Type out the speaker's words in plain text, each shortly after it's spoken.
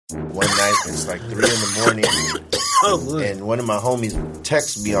one night. It's like 3 in the morning, and one of my homies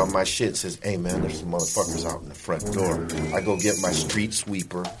texts me on my shit. Says, "Hey man, there's some motherfuckers out in the front door." I go get my street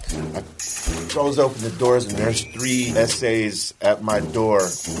sweeper. I throws open the doors, and there's 3 essays at my door.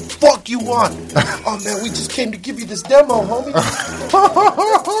 Fuck you want? Oh man, we just came to give you this demo, homie.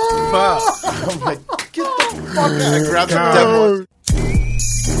 I'm like, get the fuck out! I grab the demo.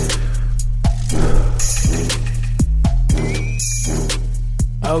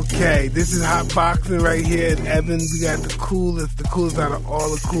 Okay, this is Hot Boxing right here in Evans. We got the coolest out of all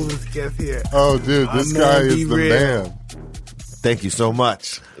the coolest guests here. Oh, dude, this guy is the man. Thank you so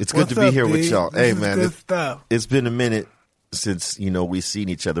much. It's good to be here with y'all. Hey, man, good stuff. It's been a minute since, we've seen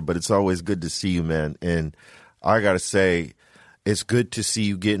each other, but it's always good to see you, man. And I got to say, it's good to see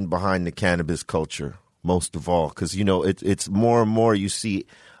you getting behind the cannabis culture, most of all, because, it's more and more you see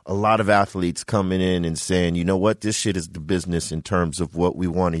a lot of athletes coming in and saying, you know what, this shit is the business in terms of what we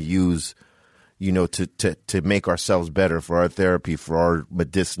want to use, to make ourselves better for our therapy, for our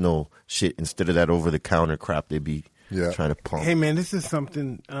medicinal shit, instead of that over-the-counter crap they be trying to pump. Hey, man, this is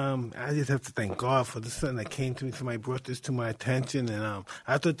something I just have to thank God for. This is something that came to me. Somebody brought this to my attention, and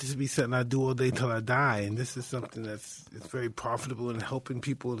I thought this would be something I do all day till I die, and this is something it's very profitable and helping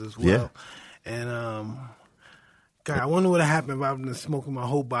people as well. Yeah. And God, I wonder what happened if I've been smoking my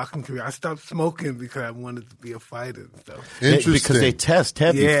whole boxing career. I stopped smoking because I wanted to be a fighter and stuff. Interesting. Because they test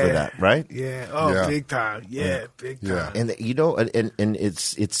heavy for that, right? Yeah. Oh, big time. Yeah, big time. And and it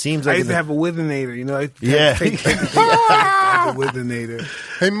seems like I used to have a withinator, Yeah. A withinator.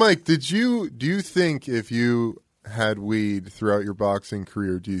 Hey, Mike, do you think if you had weed throughout your boxing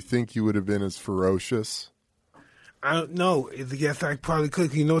career, do you think you would have been as ferocious? I don't know. Yes, I probably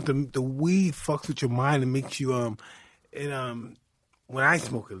could. You know what? The weed fucks with your mind and makes you when I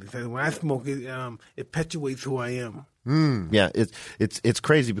smoke it perpetuates who I am. Yeah, it's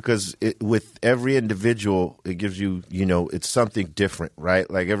crazy because with every individual, it gives you, it's something different, right?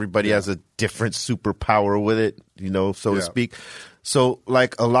 Like everybody has a different superpower with it, so to speak. So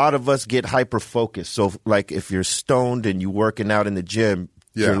like a lot of us get hyper focused. So like if you're stoned and you're working out in the gym,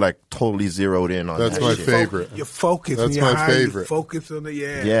 you're like totally zeroed in on that. That's my favorite. You're focused. That's my favorite. You're focused on it.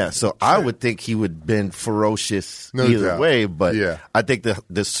 Yeah. Yeah. So I would think he would have been ferocious either way, but I think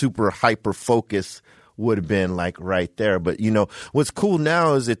the super hyper focus would have been like right there. But what's cool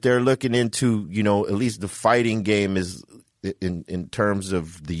now is that they're looking into at least the fighting game is in terms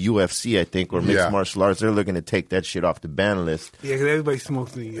of the UFC, I think, or mixed martial arts. They're looking to take that shit off the ban list. Yeah, because everybody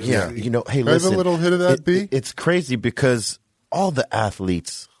smokes in the UFC. Yeah. Hey, Can I have a little hit of that, B? It's crazy because all the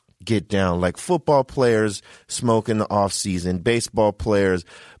athletes get down, like football players smoke in the off season, baseball players,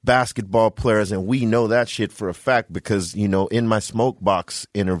 basketball players, and we know that shit for a fact because, in my smoke box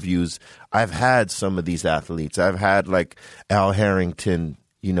interviews, I've had some of these athletes. I've had like Al Harrington,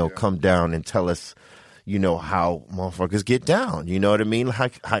 come down and tell us, how motherfuckers get down. You know what I mean?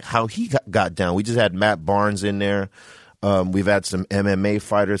 How he got down. We just had Matt Barnes in there. We've had some MMA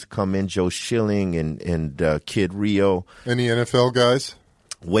fighters come in, Joe Schilling and Kid Rio. Any NFL guys?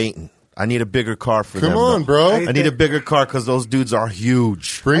 Waiting. I need a bigger car for them. Come on, bro. I need a bigger car because those dudes are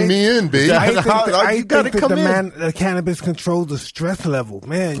huge. Bring me in, B. I think the cannabis controls the stress level.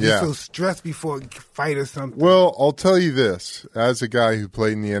 Man, you feel stressed before a fight or something. Well, I'll tell you this. As a guy who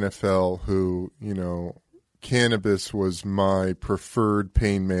played in the NFL who, cannabis was my preferred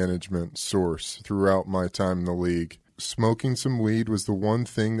pain management source throughout my time in the league. Smoking some weed was the one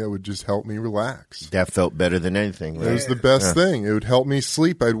thing that would just help me relax. That felt better than anything. Right? It was the best thing. It would help me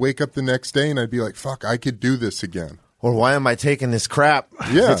sleep. I'd wake up the next day and I'd be like, fuck, I could do this again. Or why am I taking this crap?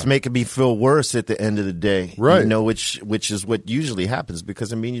 Yeah. It's making me feel worse at the end of the day. Right. Which is what usually happens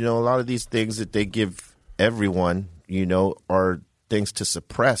because, a lot of these things that they give everyone, are things to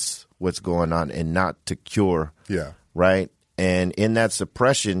suppress what's going on and not to cure. Yeah. Right? And in that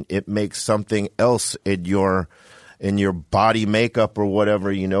suppression, it makes something else in your body makeup or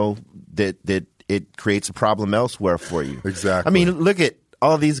whatever, that it creates a problem elsewhere for you. Exactly. Look at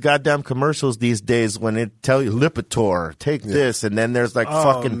all these goddamn commercials these days when they tell you Lipitor, take this, and then there's like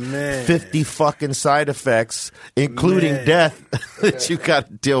 50 fucking side effects, including death that you got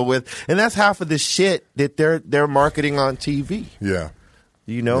to deal with, and that's half of the shit that they're marketing on TV. Yeah,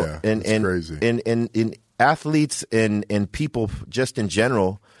 and crazy. And athletes and people just in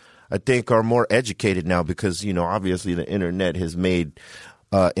general, I think, are more educated now because, obviously the internet has made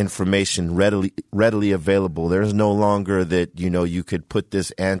information readily available. There's no longer that, you could put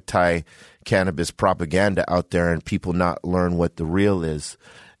this anti-cannabis propaganda out there and people not learn what the real is.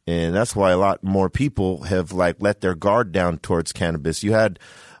 And that's why a lot more people have let their guard down towards cannabis. You had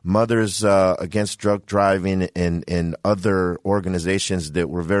Mothers Against Drug Driving and other organizations that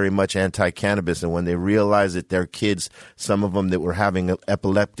were very much anti-cannabis. And when they realized that their kids, some of them that were having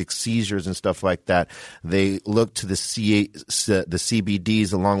epileptic seizures and stuff like that, they looked to the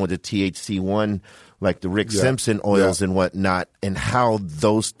CBDs along with the THC1, like the Rick Simpson oils and whatnot, and how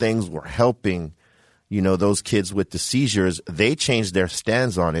those things were helping, those kids with the seizures. They changed their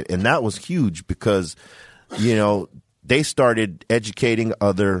stance on it. And that was huge because, they started educating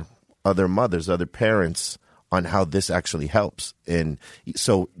other mothers, other parents on how this actually helps. And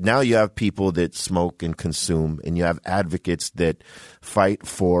so now you have people that smoke and consume, and you have advocates that fight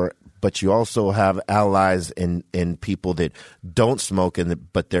for, but you also have allies and people that don't smoke,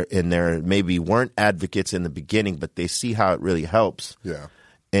 but they're in there, maybe weren't advocates in the beginning, but they see how it really helps. Yeah.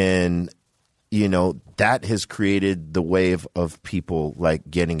 And that has created the wave of people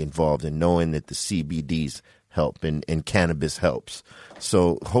like getting involved and knowing that the CBDs help and cannabis helps.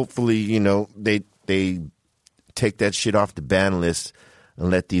 So hopefully, they take that shit off the ban list and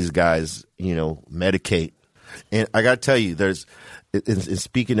let these guys, medicate. And I got to tell you,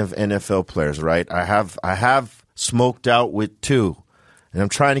 speaking of NFL players, right? I have smoked out with two. And I'm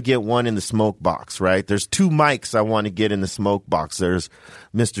trying to get one in the smoke box, right? There's two mics I want to get in the smoke box. There's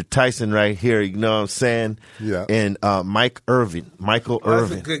Mr. Tyson right here, you know what I'm saying? Yeah. And Michael Irvin.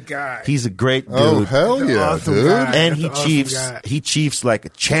 That's a good guy. He's a great dude. Oh, hell yeah, awesome dude. guy. And That's he chiefs like a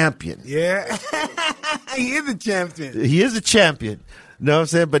champion. Yeah. He is a champion. He is a champion. You know what I'm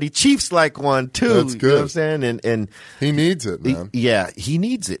saying? But he chiefs like one too. That's good. You know what I'm saying? And He needs it, man. he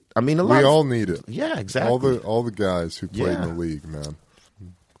needs it. I mean, We all need it. Yeah, exactly. All the guys who play in the league, man.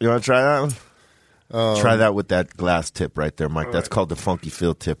 You want to try that one? Try that with that glass tip right there, Mike. That's called the Funky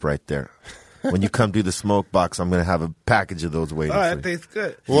Phil tip right there. When you come to the smoke box, I'm going to have a package of those waiting for you. That tastes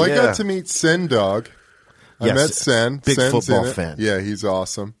good. Well, I got to meet Sen Dog. I met Sen. Big Sen's football in it. fan. Yeah, he's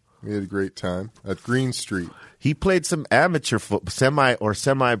awesome. We had a great time at Green Street. He played some amateur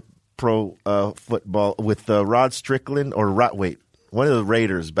semi-pro football with Rod Strickland one of the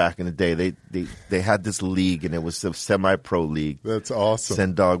Raiders back in the day. They had this league, and it was a semi-pro league. That's awesome.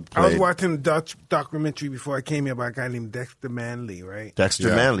 Sen Dog played. I was watching a documentary before I came here about a guy named Dexter Manley, right?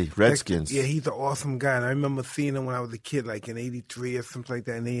 Dexter Manley, Redskins. Yeah, he's an awesome guy. And I remember seeing him when I was a kid, like in '83 or something like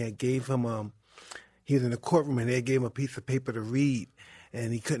that. And they gave him, he was in the courtroom, and they gave him a piece of paper to read,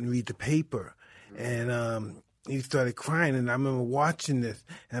 and he couldn't read the paper. And he started crying, and I remember watching this,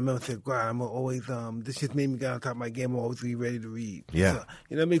 and I remember saying, God, I'm always, this just made me get on top of my game. I'm always be ready to read. Yeah. So,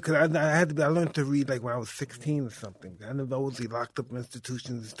 you know what I mean? Because I learned to read like when I was 16 or something. I never always locked up in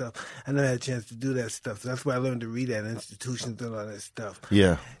institutions and stuff. I never had a chance to do that stuff. So that's why I learned to read at institutions and all that stuff.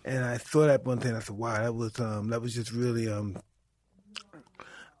 Yeah. And I saw that one thing, and I said, wow, that was just really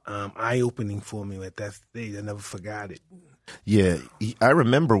eye-opening for me at that stage. I never forgot it. Yeah, I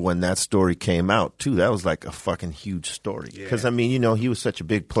remember when that story came out, too. That was like a fucking huge story. Because, Yeah. I mean, he was such a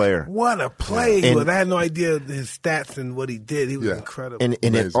big player. What a play he And- was. I had no idea his stats and what he did. He was incredible. And it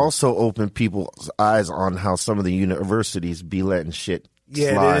Amazing. also opened people's eyes on how some of the universities be letting shit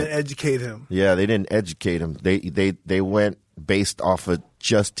yeah, slide. they didn't educate him. Yeah, they didn't educate him. They went based off of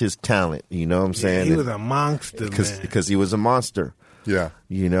just his talent. You know what I'm saying? He was a monster, man. Because he was a monster. Yeah.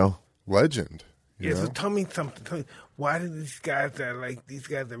 Legend. Yeah, so tell me something. Tell me, why did these guys that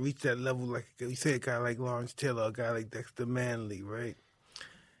reach that level, like you say, a guy like Lawrence Taylor, a guy like Dexter Manley, right?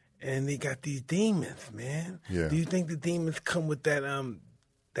 And they got these demons, man. Yeah. Do you think the demons come with that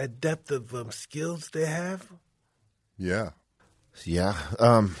depth of skills they have? Yeah. Yeah.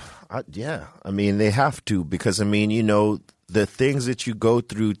 I mean, they have to because, I mean, the things that you go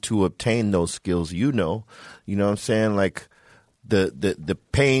through to obtain those skills, you know what I'm saying? Like the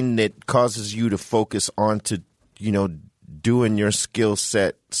pain that causes you to focus on to, doing your skill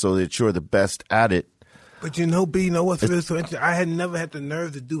set so that you're the best at it. But B, what's really so interesting? I had never had the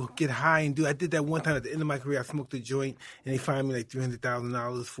nerve to get high and do. I did that one time at the end of my career. I smoked a joint, and they fined me like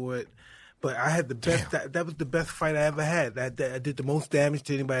 $300,000 for it. But I had the best. That was the best fight I ever had. I did the most damage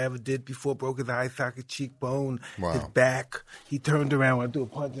to anybody I ever did before. Broke his eye socket, cheekbone, his back. He turned around when I threw a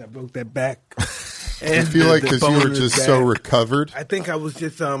punch, and I broke that back. And I feel like because you were just so recovered. I think I was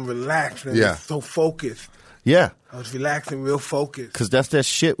just relaxed and just so focused. Yeah. I was relaxing, real focused. Because that's that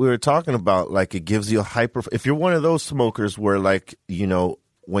shit we were talking about. Like, it gives you a hyper. If you're one of those smokers where, like,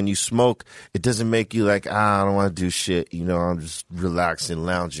 when you smoke, it doesn't make you like, I don't want to do shit. I'm just relaxing,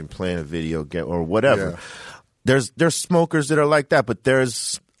 lounging, playing a video game or whatever. Yeah. There's smokers that are like that, but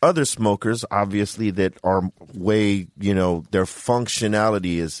there's other smokers, obviously, that are way, their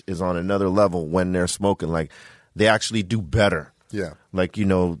functionality is on another level when they're smoking. Like, they actually do better. Yeah. Like,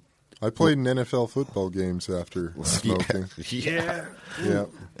 I played in NFL football games after smoking. Yeah. Yeah.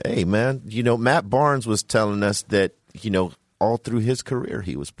 Hey, man, Matt Barnes was telling us that, all through his career,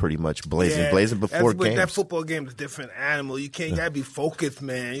 he was pretty much blazing before games. That football game is a different animal. You gotta be focused,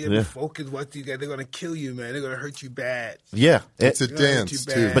 man. You gotta be focused. They're gonna kill you, man. They're gonna hurt you bad. Yeah, it's a dance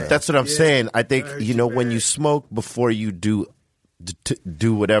too. But that's what I'm saying. I think when you smoke before you do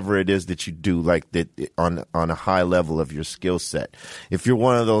whatever it is that you do, like that on a high level of your skill set. If you're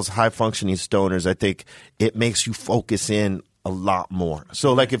one of those high functioning stoners, I think it makes you focus in a lot more.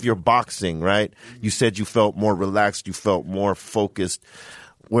 So like if you're boxing, right? You said you felt more relaxed, you felt more focused.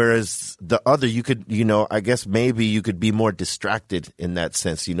 Whereas the other, you could, I guess maybe you could be more distracted in that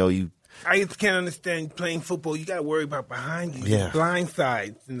sense. I just can't understand playing football. You got to worry about behind you, blind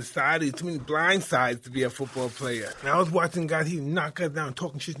sides, and the side. There's too many blind sides to be a football player. And I was watching guys, he knock us down,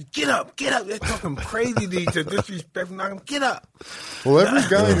 talking shit. Get up. They're talking crazy to each other, disrespectful. Knock them, get up. Well, every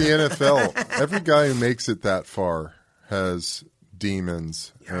guy in the NFL, every guy who makes it that far has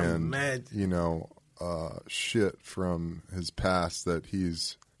demons and shit from his past that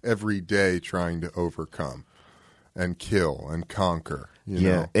he's every day trying to overcome and kill and conquer.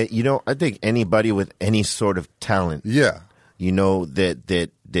 You know? I think anybody with any sort of talent, that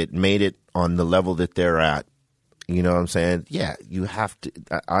made it on the level that they're at, you know what I'm saying? Yeah, you have to.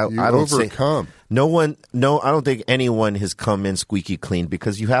 I don't overcome. I don't think anyone has come in squeaky clean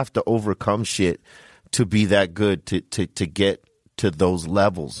because you have to overcome shit to be that good to get to those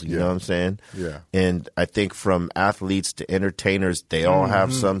levels. You know what I'm saying? Yeah. And I think from athletes to entertainers, they all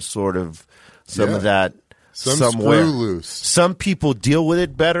have some of that. Somewhere. Screw loose. Some people deal with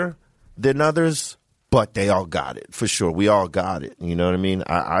it better than others, but they all got it for sure. We all got it. You know what I mean?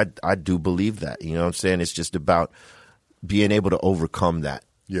 I do believe that. You know what I'm saying? It's just about being able to overcome that.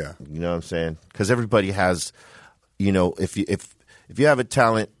 Yeah. You know what I'm saying? Because everybody has, if you have a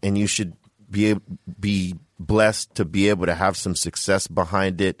talent and you should be blessed to be able to have some success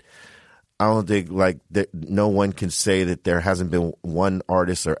behind it. I don't think that no one can say that there hasn't been one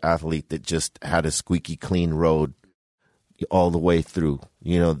artist or athlete that just had a squeaky clean road all the way through.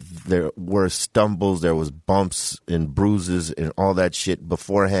 There were stumbles, there was bumps and bruises and all that shit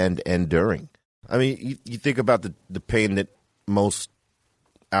beforehand and during. I mean, you think about the pain that most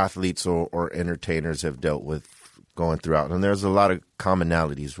athletes or entertainers have dealt with going throughout, and there's a lot of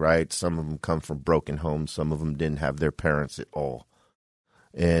commonalities, right? Some of them come from broken homes, some of them didn't have their parents at all.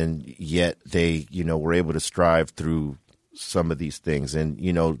 And yet they, were able to strive through some of these things. And,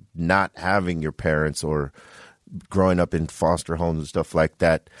 not having your parents or growing up in foster homes and stuff like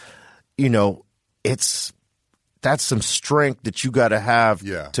that, that's some strength that you got to have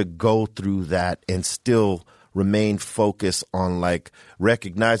to go through that and still remain focused on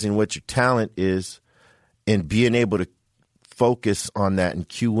recognizing what your talent is and being able to focus on that and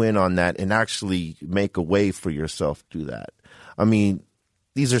cue in on that and actually make a way for yourself to do that. I mean,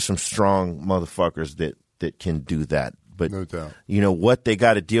 these are some strong motherfuckers that can do that. But, no doubt. What they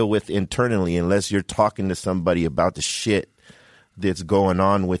got to deal with internally, unless you're talking to somebody about the shit that's going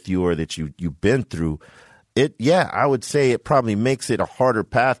on with you or that you've been through, I would say it probably makes it a harder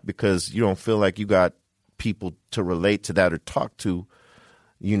path because you don't feel like you got people to relate to that or talk to,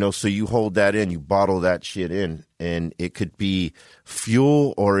 so you hold that in, you bottle that shit in, and it could be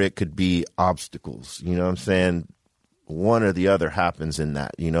fuel or it could be obstacles. You know what I'm saying? One or the other happens in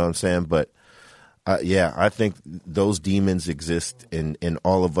that, you know what I'm saying? But I think those demons exist in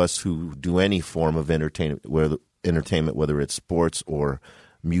all of us who do any form of entertainment, whether it's sports or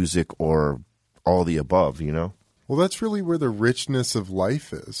music or all the above, Well, that's really where the richness of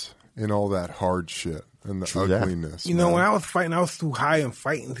life is, in all that hard shit and the ugliness. When I was fighting, I was too high and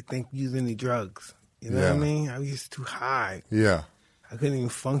fighting to think use any drugs. You know what I mean? I was just too high. Yeah. I couldn't even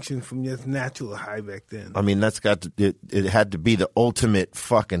function from just natural high back then. I mean, it had to be the ultimate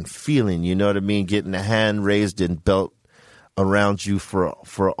fucking feeling, you know what I mean? Getting a hand raised and belt around you for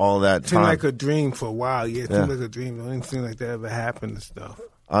all that time. It seemed like a dream for a while. Yeah, it seemed like a dream. It didn't seem like that ever happened and stuff.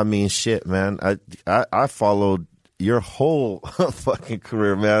 I mean, shit, man. I followed your whole fucking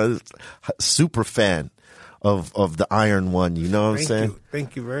career, man. I was a super fan of the Iron One, you know what I'm saying?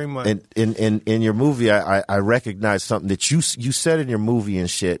 Thank you very much. And in your movie, I recognized something that you said in your movie and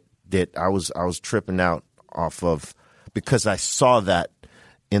shit that I was tripping out off of because I saw that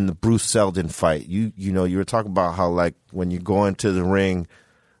in the Bruce Seldon fight. You were talking about how when you go into the ring,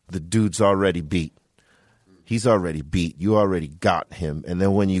 the dude's already beat. He's already beat. You already got him. And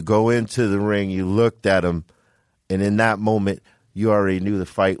then when you go into the ring, you looked at him, and in that moment, you already knew the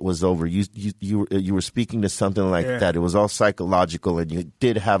fight was over. You were speaking to something like that. It was all psychological, and you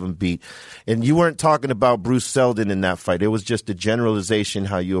did have him beat. And you weren't talking about Bruce Seldon in that fight. It was just a generalization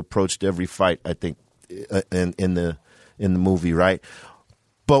how you approached every fight, I think, in the movie, right?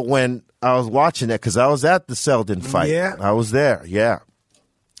 But when I was watching that, because I was at the Seldon fight. Yeah. I was there, yeah.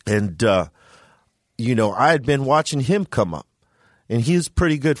 And, I had been watching him come up. And he was a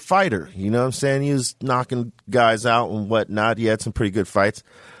pretty good fighter. You know what I'm saying? He was knocking guys out and whatnot. He had some pretty good fights.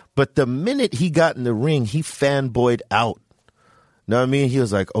 But the minute he got in the ring, he fanboyed out. Know what I mean? He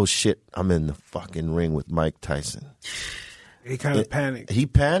was like, oh, shit, I'm in the fucking ring with Mike Tyson. He kind of panicked. He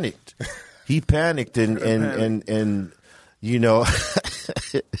panicked. And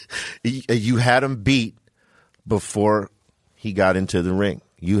you had him beat before he got into the ring.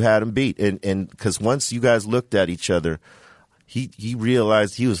 You had him beat. And because once you guys looked at each other, he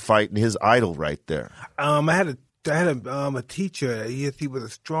realized he was fighting his idol right there. I had a teacher. He was a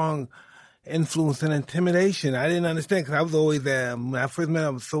strong influence and intimidation. I didn't understand because I was always when I first met him, I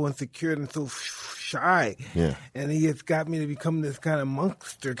was so insecure and so shy. Yeah. And he just got me to become this kind of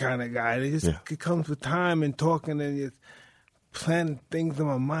monster kind of guy. And it comes with time and talking and just planting things in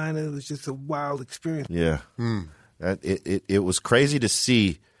my mind. It was just a wild experience. Yeah. It was crazy to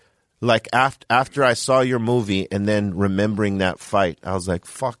see. Like, after I saw your movie and then remembering that fight, I was like,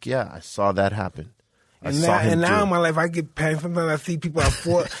 fuck yeah, I saw that happen. And now in my life, I get panicked. Sometimes I see people I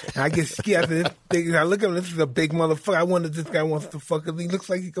fought, and I get scared. I look at him, this is a big motherfucker. I wonder if this guy wants to fuck him. He looks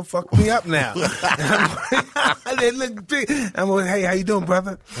like he can fuck me up now. They look big. I'm like, hey, how you doing,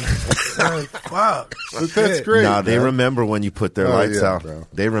 brother? I'm like, fuck. But that's great. Nah, they remember when you put their lights out. Bro.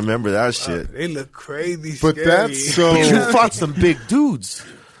 They remember that shit. They look crazy But scary. that's so... But you fought some big dudes.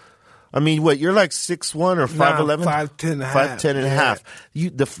 I mean, what, you're like 6'1" or 5'11"? 5'10" and a half. 5'10" and a half.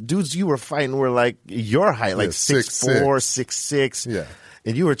 The dudes you were fighting were like your height, like 6'4", 6'6". Yeah.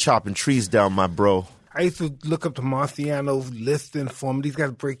 And you were chopping trees down, my bro. I used to look up to Marciano's list and form. These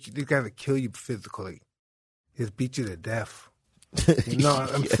guys will kill you physically. Just beat you to death. No,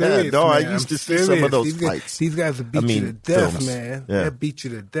 I'm serious. No, man. I used to see some of those fights. These guys will beat you to death, films. man. Yeah. They'll beat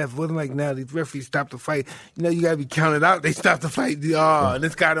you to death. It wasn't like now these referees stop the fight. You got to be counted out. They stop the fight. Oh, and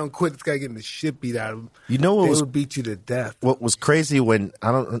this guy don't quit. This guy getting the shit beat out of him. You know what will beat you to death. What was crazy when,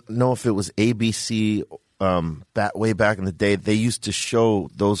 I don't know if it was ABC way back in the day, they used to show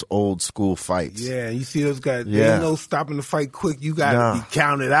those old school fights. Yeah, you see those guys. Yeah. They ain't no stopping the fight quick. You got to be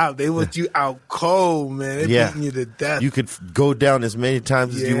counted out. They want you out cold, man. They beating you to death. You could go down as many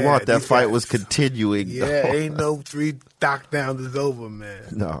times as you want. That fight was continuing. Yeah, ain't no 3 knockdowns is over, man.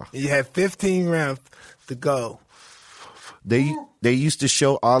 No. You had 15 rounds to go. They used to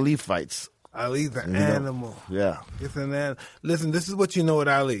show Ali fights. Ali's an animal. Yeah. It's an animal. Listen, this is what you know with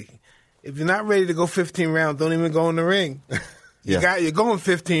Ali. If you're not ready to go 15 rounds, don't even go in the ring. You're going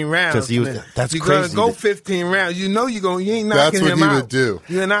 15 rounds. That's you're crazy. You're going to go 15 rounds. You know you ain't knocking him out. That's what he would do.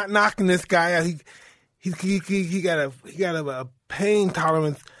 You're not knocking this guy out. He got a pain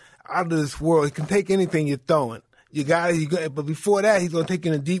tolerance out of this world. He can take anything you're throwing. But before that, he's going to take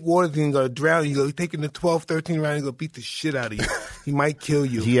you in the deep waters. He's going to drown you. He's taking the 12, 13 round. He's going to beat the shit out of you. He might kill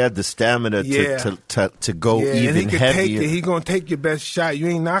you. He had the stamina to go even heavier. He's going to take your best shot. You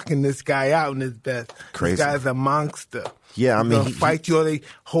ain't knocking this guy out in his best. Crazy. This guy's a monster. Yeah, I mean, he's fight you or they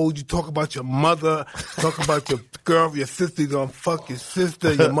hold you, talk about your mother, talk about your girl, your sister. He's going to fuck your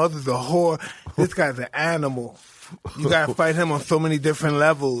sister. Your mother's a whore. This guy's an animal. You got to fight him on so many different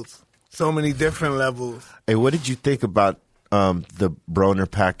levels. So many different levels. Hey, what did you think about the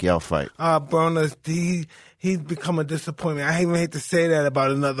Broner-Pacquiao fight? Broner, he's become a disappointment. I even hate to say that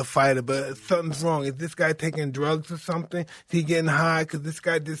about another fighter, but something's wrong. Is this guy taking drugs or something? Is he getting high? Because this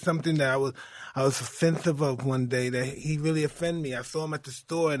guy did something that I was offensive of one day. That he really offended me. I saw him at the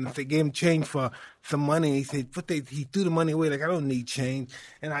store and they gave him change for some money. He said, he threw the money away like I don't need change.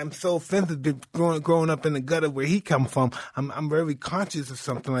 And I'm so offensive growing up in the gutter where he come from. I'm very conscious of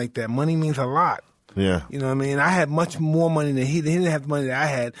something like that. Money means a lot. Yeah. You know what I mean? I had much more money than he didn't have the money that I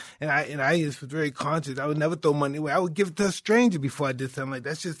had. And I just was very conscious. I would never throw money away. I would give it to a stranger before I did something like that.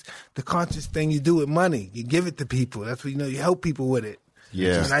 That's just the conscious thing you do with money. You give it to people. That's what you help people with it.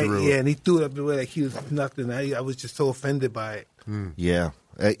 Yeah. And he threw it up the way like he was nothing. I was just so offended by it. Yeah.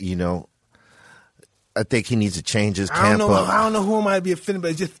 I think he needs to change his camp up. I don't know who might be offended,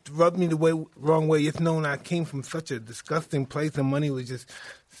 but it just rubbed me the wrong way. It's known I came from such a disgusting place, and money was just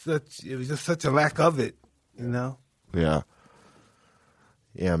such a lack of it, you know? Yeah.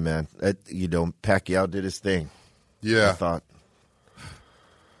 Yeah, man. Pacquiao did his thing. Yeah. I thought.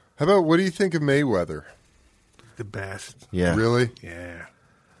 How about, what do you think of Mayweather? The best. Yeah. Really? Yeah.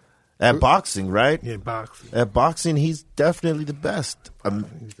 At boxing, right? Yeah, boxing. At boxing, he's definitely the best. I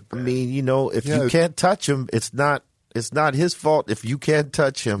mean, you know, if you can't touch him, it's not his fault if you can't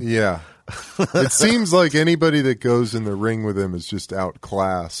touch him. Yeah. It seems like anybody that goes in the ring with him is just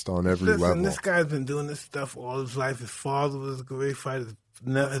outclassed on every level. This guy's been doing this stuff all his life. His father was a great fighter.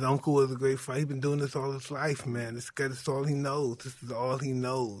 His uncle was a great fighter. He's been doing this all his life, man. This guy, this is all he knows. This is all he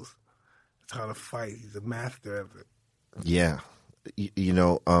knows. It's how to fight. He's a master of it. Yeah. You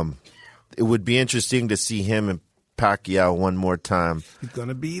know, it would be interesting to see him and Pacquiao one more time. He's going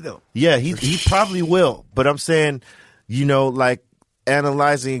to beat him. Yeah, he probably will. But I'm saying, you know, like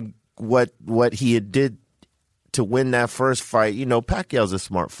analyzing what he had did to win that first fight, you know, Pacquiao's a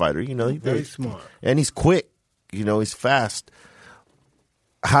smart fighter. You know, he's very smart. And he's quick. You know, he's fast.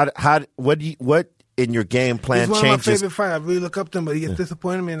 What in your game plan He's one changes? of my favorite fighters. I really look up to him, but he gets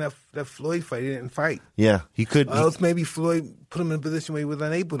disappointed me in that Floyd fight. He didn't fight. Yeah, he couldn't. Else maybe Floyd put him in a position where he was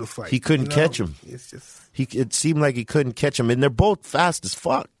unable to fight. He couldn't catch him. It's just It seemed like he couldn't catch him, and they're both fast as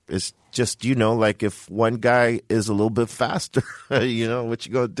fuck. It's just, you know, like if one guy is a little bit faster, you know, what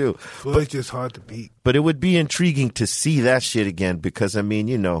you gonna do? Floyd's just hard to beat. But it would be intriguing to see that shit again because, I mean,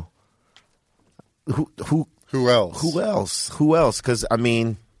 you know, Who else? Who else? Because, I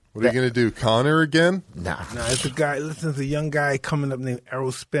mean, What are you going to do, Connor again? nah. It's a guy. Listen, it's a young guy coming up named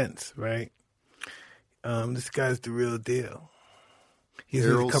Errol Spence, right? This guy's the real deal. He's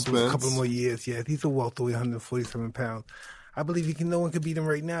in a couple more years. Yeah, he's a welterweight, 147 pounds. I believe no one could beat him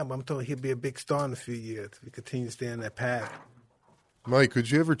right now, but I'm told he'll be a big star in a few years if he continues to stay on that path. Mike, would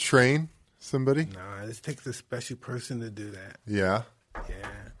you ever train somebody? Nah, it takes a special person to do that. Yeah. Yeah.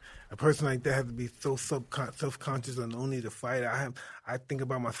 A person like that has to be so self-conscious and only to fight. I think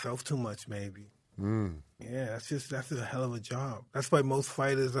about myself too much, maybe. Yeah, that's a hell of a job. That's why most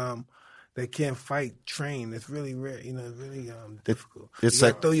fighters they can't fight train. It's really rare, you know. It's really difficult. It's you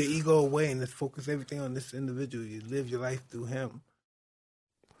like throw your ego away and just focus everything on this individual. You live your life through him.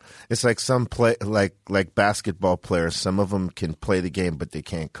 It's like some like basketball players. Some of them can play the game, but they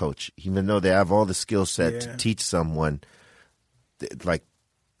can't coach, even though they have all the skill set to teach someone. Like,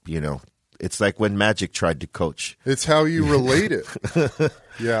 you know, it's like when Magic tried to coach. It's how you relate it.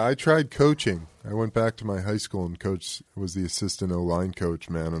 Yeah, I tried coaching. I went back to my high school and was the assistant O-line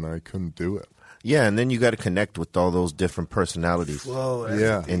coach, man, and I couldn't do it. Yeah, and then you got to connect with all those different personalities. Whoa,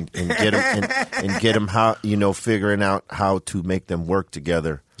 Yeah. And get them and get them how, you know, figuring out how to make them work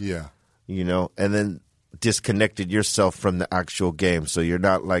together. Yeah. You know, and then disconnected yourself from the actual game, so you're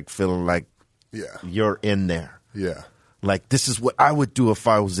not like feeling like you're in there. Yeah. Like, this is what I would do if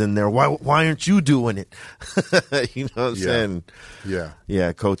I was in there. Why aren't you doing it? You know what I'm saying? Yeah.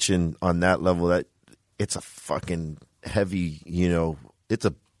 Yeah, coaching on that level, it's a fucking heavy, you know, it's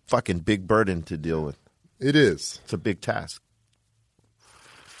a fucking big burden to deal with. It is. It's a big task.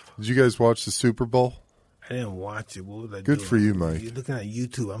 Did you guys watch the Super Bowl? I didn't watch it. What was I Good doing? for you, Mike. You're looking at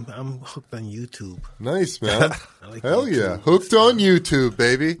YouTube. I'm hooked on YouTube. Nice, man. Like Hell YouTube. yeah. Hooked on YouTube,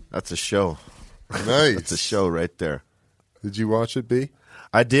 baby. That's a show. Nice. That's a show right there. Did you watch it, B?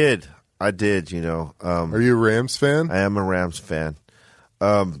 I did, you know. Are you a Rams fan? I am a Rams fan.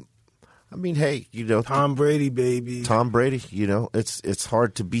 I mean, hey, you know. Tom Brady, baby. Tom Brady, you know, it's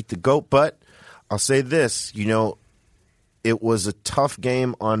hard to beat the GOAT, but I'll say this, you know, it was a tough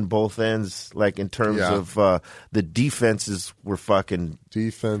game on both ends, like in terms of the defenses were fucking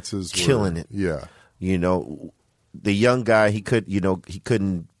killing it. Yeah. You know, the young guy, he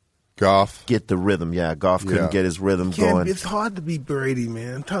couldn't Goff. get the rhythm. Yeah, Goff couldn't get his rhythm going. It's hard to beat Brady,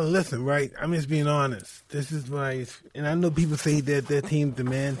 man. I'm telling you, listen, right? I'm just being honest. This is and I know people say that their team's the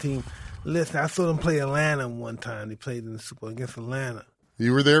man team. Listen, I saw them play Atlanta one time. They played in the Super Bowl against Atlanta.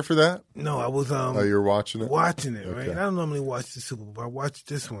 You were there for that? No, I was. You were watching it? Watching it, Okay. right? I don't normally watch the Super Bowl. I watched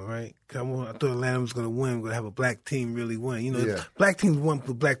this one, right? 'Cause I thought Atlanta was going to win. We're going to have a black team really win. You know, black teams won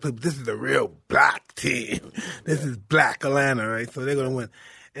for black players, but this is a real black team. This is black Atlanta, right? So they're going to win.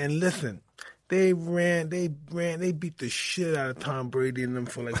 And listen, they beat the shit out of Tom Brady and them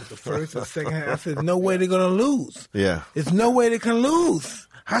for like the first or second half. I said, no way they're going to lose. Yeah. There's no way they can lose.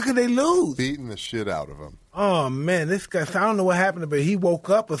 How could they lose? Beating the shit out of him. Oh, man, this guy, I don't know what happened, but he woke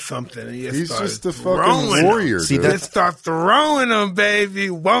up or something. And He's just a fucking warrior, See, dude. Just start throwing them, baby.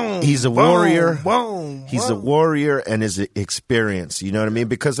 Boom. He's a boom, warrior. Boom. He's a warrior and his experience. You know what I mean?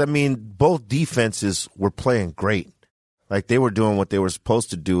 Because, I mean, both defenses were playing great. Like, they were doing what they were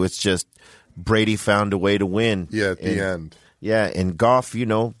supposed to do. It's just Brady found a way to win. Yeah, at the end. Yeah, and Goff, you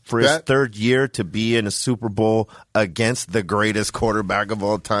know, for his third year to be in a Super Bowl against the greatest quarterback of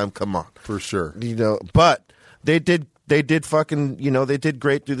all time, come on. For sure. You know, but they did they did fucking, they did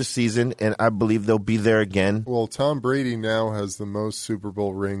great through the season, and I believe they'll be there again. Well, Tom Brady now has the most Super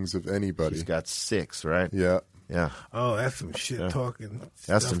Bowl rings of anybody. He's got 6, right? Yeah. Yeah. Oh, that's some shit talking.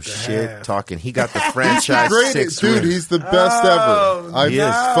 That's some stuff to shit have. talking. He got the franchise Great, 6 dude. ring. He's the best ever. I've He is.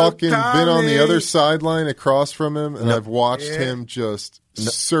 fucking been on the Tommy. other sideline across from him, and I've watched Yeah. him just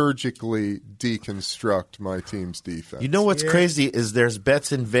surgically deconstruct my team's defense. You know what's Yeah. crazy is there's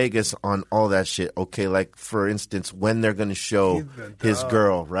bets in Vegas on all that shit. Okay, like for instance, when they're going to show He's the his dog.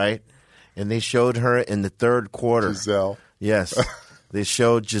 girl, right? And they showed her in the third quarter. Giselle. Yes, they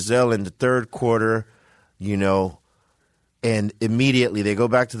showed Giselle in the third quarter. And immediately they go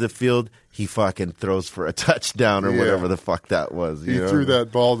back to the field. He fucking throws for a touchdown or Yeah. whatever the fuck that was. He threw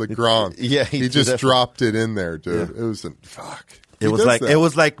that ball to Gronk. Yeah, he threw just that- dropped it in there, dude. It was fuck. It He was does like that. it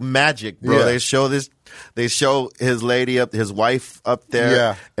was like magic, bro. Yeah. They show his lady up, his wife up there,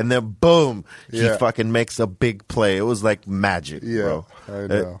 Yeah. and then boom, he Yeah. fucking makes a big play. It was like magic, Yeah, bro. I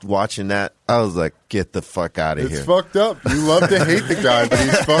know. Watching that, I was like, get the fuck out of It's here. fucked up. You love to hate the guy, but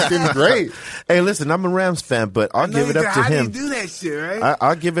he's fucking great. Hey, listen, I'm a Rams fan, but I'll give it up to How him. do you do that shit, right?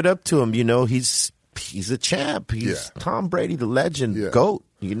 I'll give it up to him. He's a champ. He's Yeah. Tom Brady, the legend, Yeah. GOAT.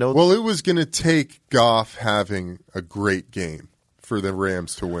 Well, it was going to take Goff having a great game for the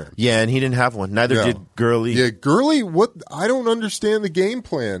Rams to win. Yeah, and he didn't have one. Neither No. did Gurley. Yeah, Gurley, what? I don't understand the game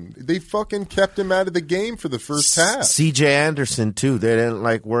plan. They fucking kept him out of the game for the first half. C.J. Anderson too. They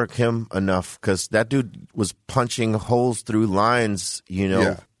didn't work him enough because that dude was punching holes through lines.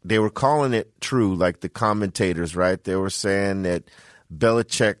 Yeah. They were calling it true, like the commentators, right? They were saying that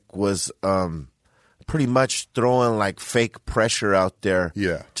Belichick was pretty much throwing like fake pressure out there,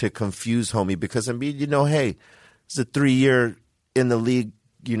 Yeah. to confuse homie. Because I mean, hey, it's a 3-year in the league,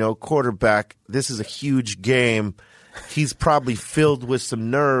 quarterback. This is a huge game. He's probably filled with some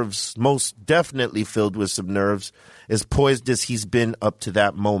nerves, most definitely filled with some nerves, as poised as he's been up to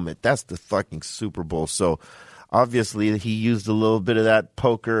that moment. That's the fucking Super Bowl. So obviously he used a little bit of that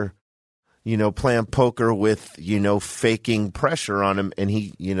poker, playing poker with, faking pressure on him. And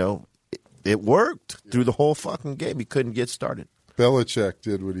he, it worked through the whole fucking game. He couldn't get started. Belichick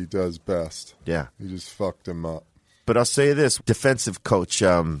did what he does best. Yeah. He just fucked him up. But I'll say this, defensive coach,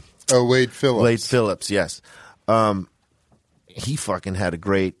 Wade Phillips. Wade Phillips, yes. He fucking had a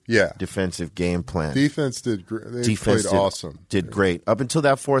great defensive game plan. Defense did great. They played awesome. Did great up until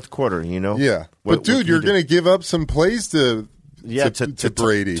that fourth quarter, Yeah. But, dude, you're going to give up some plays to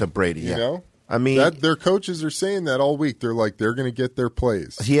Brady. To Brady, You know? I mean, their coaches are saying that all week. They're like, they're going to get their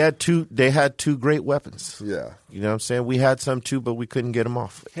plays. they had two great weapons. Yeah. You know what I'm saying? We had some too, but we couldn't get them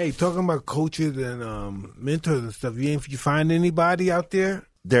off. Hey, talking about coaches and mentors and stuff, you find anybody out there?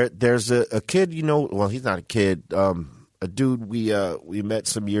 There's a kid, well, he's not a kid. A dude we met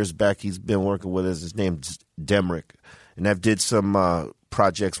some years back. He's been working with us. His name's Demrick, and I've did some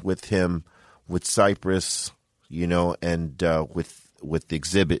projects with him with Cypress, and with the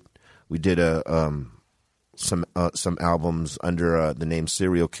Exhibit. We did some albums under the name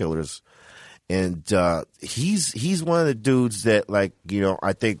Serial Killers, and he's one of the dudes that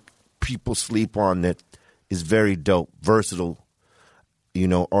I think people sleep on, that is very dope, versatile.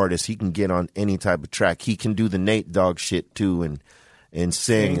 Artist. He can get on any type of track. He can do the Nate Dogg shit too, and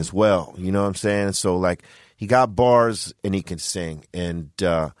sing as well. You know what I'm saying? So he got bars and he can sing, and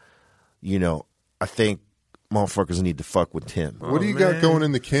I think motherfuckers need to fuck with him. What do you got going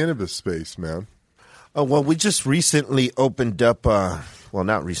in the cannabis space, man? Oh, well, we just recently opened up.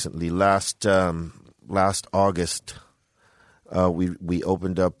 Not recently. Last August, we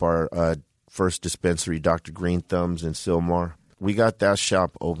opened up our first dispensary, Dr. Green Thumbs in Sylmar. We got that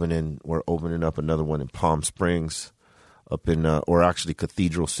shop opening. We're opening up another one in Palm Springs, up in or actually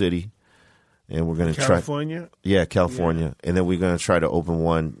Cathedral City, and we're going to try. California? Yeah, California, and then we're going to try to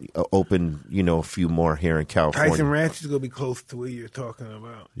open a few more here in California. Tyson Ranch is going to be close to what you're talking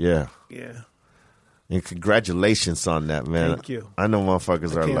about. Yeah. Yeah. And congratulations on that, man. Thank you. I know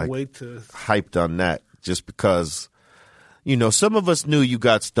motherfuckers I are can't wait to hyped on that just because, some of us knew you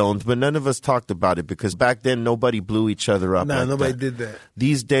got stoned, but none of us talked about it because back then nobody blew each other up. No, nobody did that.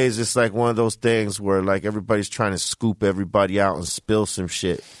 These days it's like one of those things where everybody's trying to scoop everybody out and spill some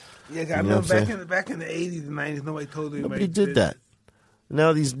shit. Yeah, I remember back in the 80s and 90s, nobody told anybody. Nobody did that.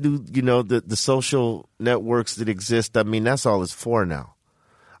 Now these new, the social networks that exist, I mean, that's all it's for now.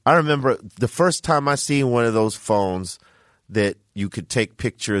 I remember the first time I seen one of those phones that you could take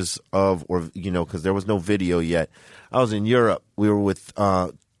pictures of, or because there was no video yet. I was in Europe. We were with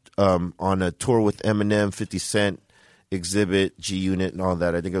on a tour with Eminem, 50 Cent, Exhibit, G Unit, and all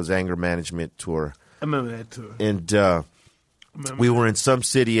that. I think it was Anger Management tour. I remember that tour. And we were in some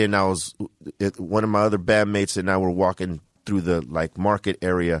city, and one of my other bandmates and I were walking through the like market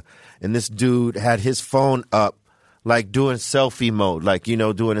area, and this dude had his phone up, like doing selfie mode, like, you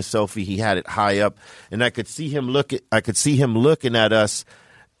know, doing a selfie. He had it high up, and I could see him looking at us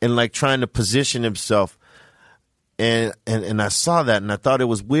and like trying to position himself. And I saw that, and I thought it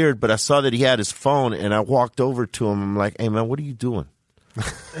was weird, but I saw that he had his phone, and I walked over to him. I'm like, "Hey man, what are you doing?"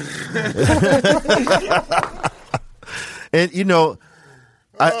 And you know,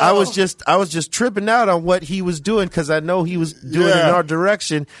 I was just tripping out on what he was doing, because I know he was doing it in our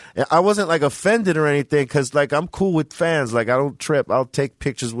direction. And I wasn't like offended or anything, because like I'm cool with fans. Like I don't trip. I'll take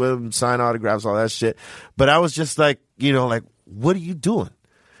pictures with them, sign autographs, all that shit. But I was just like, you know, like, what are you doing?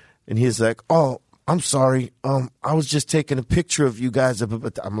 And he's like, "Oh, I'm sorry. I was just taking a picture of you guys."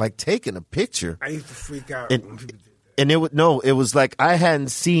 I'm like, taking a picture? I used to freak out when people did that. And it was like I hadn't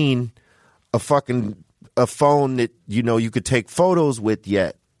seen a phone that, you know, you could take photos with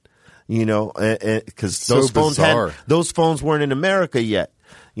yet, you know, because those phones weren't in America yet.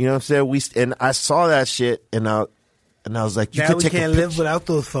 You know what I'm saying? And I saw that shit, and I was like, you now could we take can't a picture. live without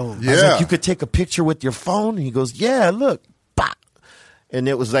those phones. I was like, you could take a picture with your phone? And he goes, "Yeah, look." Bah. And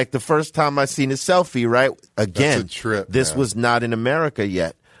it was like the first time I seen a selfie, right? Again, that's a trip, this man. was not in America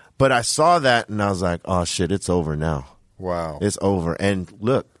yet. But I saw that, and I was like, "Oh shit, it's over now." Wow. It's over. And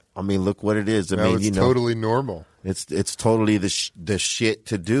look what it is. I now mean, it's you know, totally normal. It's totally the shit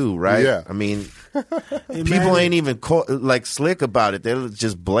to do, right? Yeah. I mean, people ain't even like slick about it. They're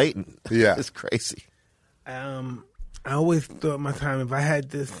just blatant. Yeah. It's crazy. I always thought my time, if I had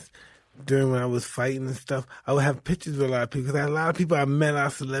this during when I was fighting and stuff, I would have pictures with a lot of people. Because I had a lot of people I met, a lot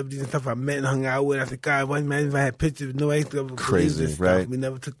of celebrities and stuff I met and hung out with. I said, God, imagine if I had pictures. Nobody could ever believe this stuff. Right? We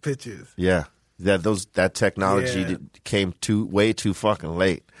never took pictures. Yeah. That technology came way too fucking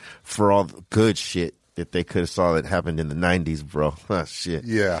late for all the good shit that they could have saw that happened in the 90s, bro. Oh, shit.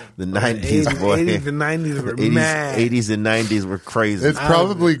 Yeah. The 90s, boy. 80s and 90s were 80s, mad. 80s and 90s were crazy. It's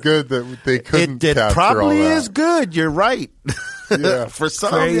probably good that they couldn't It capture probably all that. is good. You're right. Yeah. For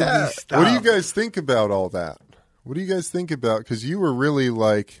some, Crazy yeah. stuff. What do you guys think about all that? What do you guys think about? Because you were really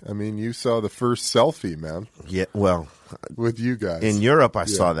like, I mean, you saw the first selfie, man, Yeah, well, with you guys. in Europe, I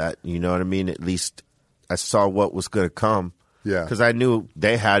saw that. You know what I mean? At least I saw what was going to come. Yeah. Because I knew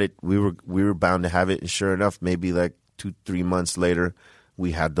they had it. We were bound to have it. And sure enough, maybe like 2-3 months later,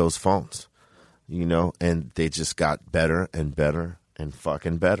 we had those phones. You know, and they just got better and better and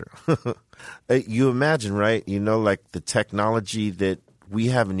fucking better. You imagine, right? You know, like the technology that we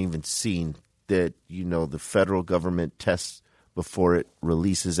haven't even seen, that, you know, the federal government tests before it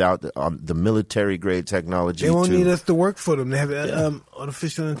releases out the military grade technology. They won't too. need us to work for them. They have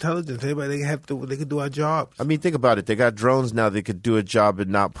artificial intelligence. Everybody they can do our jobs. I mean, think about it. They got drones now. They could do a job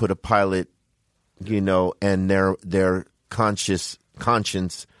and not put a pilot, you know, and their conscience,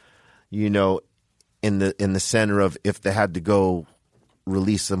 you know, in the center of if they had to go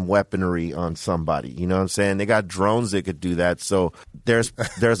release some weaponry on somebody. You know what I'm saying? They got drones that could do that. So there's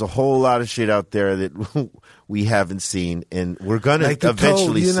a whole lot of shit out there that we haven't seen, and we're gonna Like the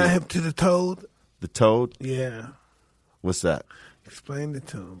eventually toad. You're see. not hip to the toad? The toad? Yeah. What's that? Explain it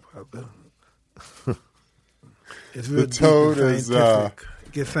to him, brother. It's real The deep toad and is, scientific.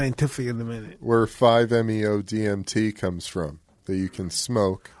 Get scientific in a minute. where 5-MeO-DMT comes from, that you can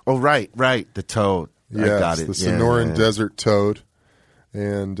smoke. Oh, right. The toad. Yes, I got it. the Yeah, Sonoran yeah. desert toad.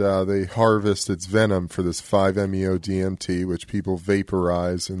 And they harvest its venom for this 5-MeO-DMT, which people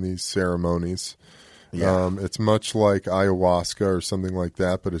vaporize in these ceremonies. Yeah. It's much like ayahuasca or something like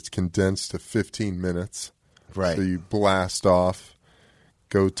that, but it's condensed to 15 minutes. Right. So you blast off,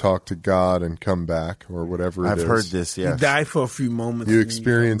 go talk to God, and come back, or whatever it is. I've heard this, You yes. die for a few moments. You and then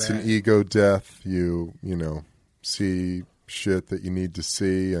experience come an back. ego death. You know, see shit that you need to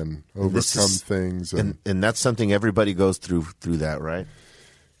see and This overcome is- things. And that's something everybody goes through that, right?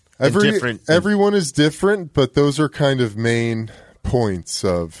 Everyone is different, but those are kind of main points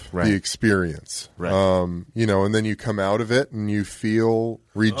of Right. the experience. Right. You know, and then you come out of it and you feel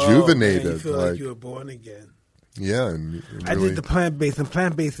Oh, man, rejuvenated. you feel like you were born again. Yeah, and I really, did the plant-based, and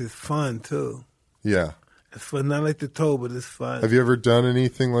plant-based is fun, too. yeah. It's fun. Not like the toad, but it's fun. Have you ever done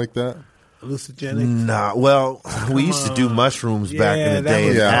anything like that? Hallucinogenic. Nah, well, we used to do mushrooms back in the that day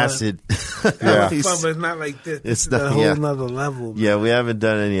was and fun. acid. Yeah. It's fun, but it's not like this. This It's is not- a whole yeah. nother level. Yeah, we haven't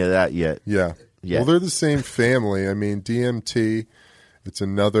done any of that yet. Yeah. Yeah. Well, they're the same family. I mean, DMT,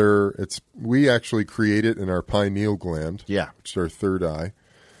 we actually create it in our pineal gland. Yeah. Which is our third eye.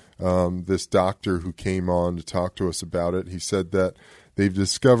 This doctor who came on to talk to us about it, he said that they've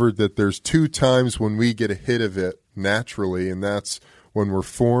discovered that there's 2 times when we get a hit of it naturally, and that's when we're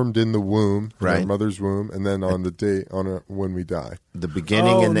formed in the womb, in our Right. mother's womb, and then on the day when we die. The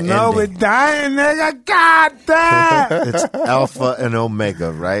beginning and the no, we're ending. dying, nigga. God damn. It's Alpha and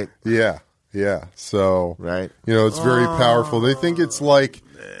Omega, right? Yeah, yeah. So, Right. it's very powerful. They think it's like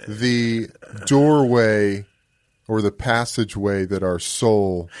the doorway or the passageway that our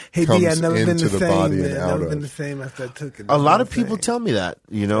soul Hey, comes D, I've never been into the the same, body man. and I've out never been of. the same after I took it. A lot of That's what people I'm tell me that,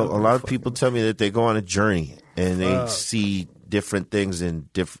 a lot of people tell me that they go on a journey and they see different things and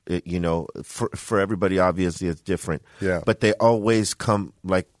for everybody, obviously it's different. Yeah. But they always come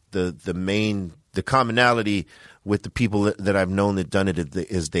like the commonality with the people that I've known that done it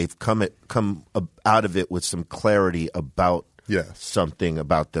is they've come out of it with some clarity about Yes. something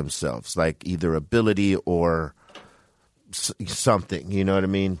about themselves, like either ability or something. You know what I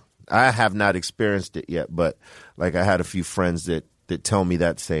mean? I have not experienced it yet, but like I had a few friends that tell me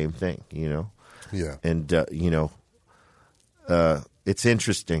that same thing. Yeah. And it's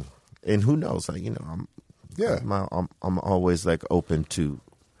interesting. And who knows? Like I'm always like open to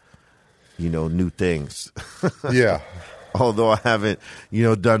new things. Yeah. Although I haven't,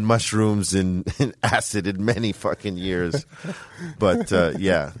 done mushrooms and acid in many fucking years, but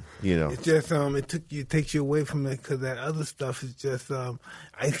yeah, It's just it takes you away from it because that other stuff is just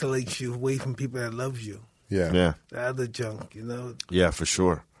isolates you away from people that loves you. Yeah. yeah, The other junk, yeah, for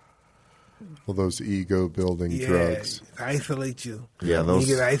sure. Well, those ego-building drugs. it isolates you. Yeah, When those.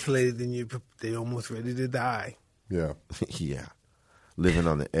 you get isolated, then they're almost ready to die. Yeah. Yeah, living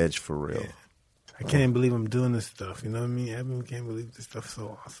on the edge for real. I can't believe I'm doing this stuff. You know what I mean? I can't believe this stuff's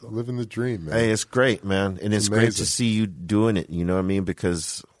so awesome. Living the dream, man. Hey, it's great, man, and it's great to amazing. see you doing it. You know what I mean?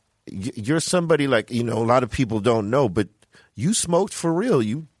 Because you're somebody like a lot of people don't know, but you smoked for real.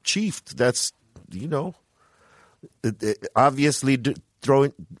 You chiefed. That's obviously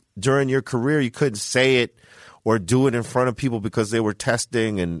during your career, you couldn't say it or do it in front of people because they were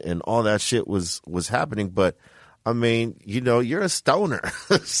testing and all that shit was happening. But I mean, you're a stoner,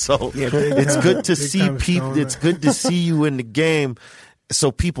 so Yeah, big it's time. good to Big see time people. stoner. It's good to see you in the game,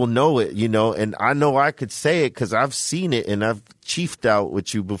 so people know it. And I know I could say it because I've seen it and I've chiefed out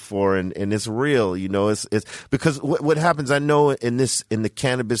with you before, and it's real. It's because what happens. I know in the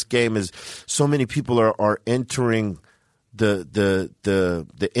cannabis game is so many people are entering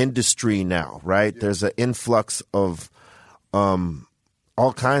the industry now, right? Yeah. There's an influx of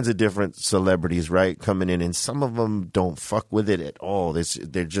all kinds of different celebrities, right, coming in, and some of them don't fuck with it at all.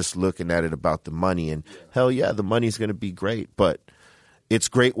 They're just looking at it about the money, and hell yeah, the money's going to be great, but it's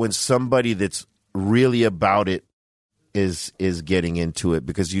great when somebody that's really about it is getting into it,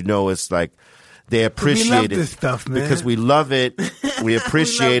 because it's like they appreciate we love it this stuff, man. because we love it, we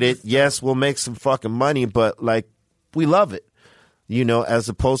appreciate it. Yes, we'll make some fucking money, but like we love it. As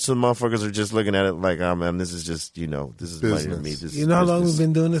opposed to the motherfuckers are just looking at it like, oh man, this is just, this is Business. money to me. This You is know how long business. we've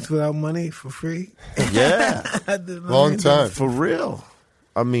been doing this without money for free? Yeah, Long time. for real.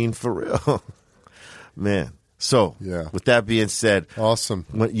 I mean, for real, man. So, Yeah. with that being said, Awesome.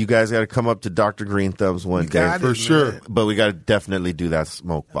 you guys got to come up to Dr. Green Thumbs one day, got it, For man. sure. but we got to definitely do that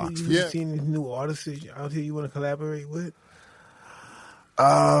smoke box. You Yeah. seen these new artists out here you want to collaborate with?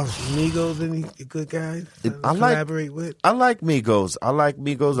 Migos, any good guys to I like- collaborate with? I like Migos. I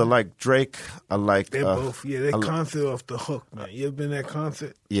like Drake. I like. They're both, I their li- concert off the hook, man. You ever been at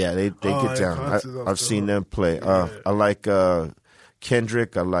concert? Yeah, they Oh, get their down. concerts off I've the seen hook. them play. Yeah. I like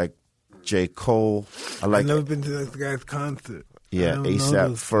Kendrick. I like J. Cole. I like I've never been to this guy's concert. I yeah don't know ASAP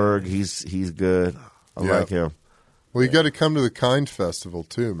those Ferg. guys. He's good. I Yeah. like him. Well, you got to come to the Kind Festival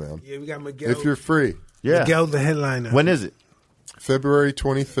too, man. Yeah, we got Miguel. If you're free. Yeah. Miguel's the headliner. When is it? February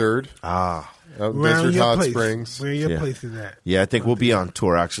 23rd, out in Around Desert your Hot place. Springs. Where your Yeah. place is at? Yeah, I think we'll be on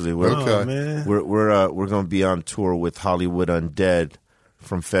tour. Actually, Okay. Oh, man. we're going to be on tour with Hollywood Undead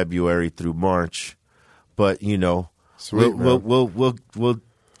from February through March. But Sweet, we'll man. we'll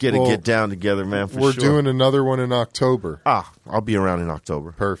get down together, man. For We're sure. doing another one in October. I'll be around in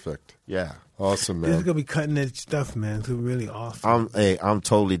October. Perfect. Yeah. Awesome, This is man. gonna be cutting edge stuff, man. It's really awesome. I'm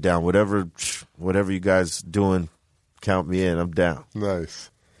totally down. Whatever you guys doing, count me in. I'm down.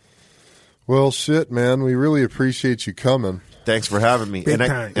 Nice. Well, shit, man. We really appreciate you coming. Thanks for having me. Big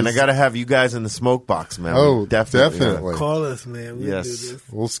And time. I got to have you guys in the smoke box, man. Oh, We definitely. definitely. Call us, man. We'll Yes. do this.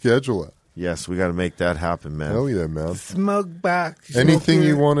 We'll schedule it. Yes, we got to make that happen, man. Hell yeah, man. Smoke box. Anything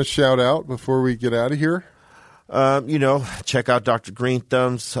you want to shout out before we get out of here? Check out Dr. Green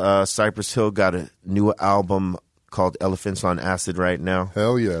Thumbs. Cypress Hill got a new album called Elephants on Acid right now.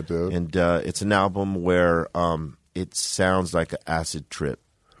 Hell yeah, dude. And it's an album where it sounds like an acid trip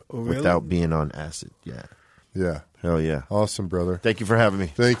Oh, really? without being on acid. Yeah. Yeah. Hell yeah. Awesome, brother. Thank you for having me.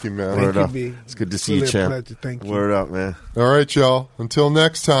 Thank you, man. Word you, up. B. It's good to see Really you, a champ. pleasure. Thank you. Word up, man. All right, y'all. Until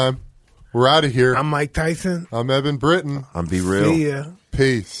next time, we're out of here. I'm Mike Tyson. I'm Evan Britton. I'm Be Real. See ya.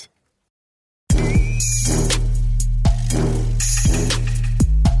 Peace.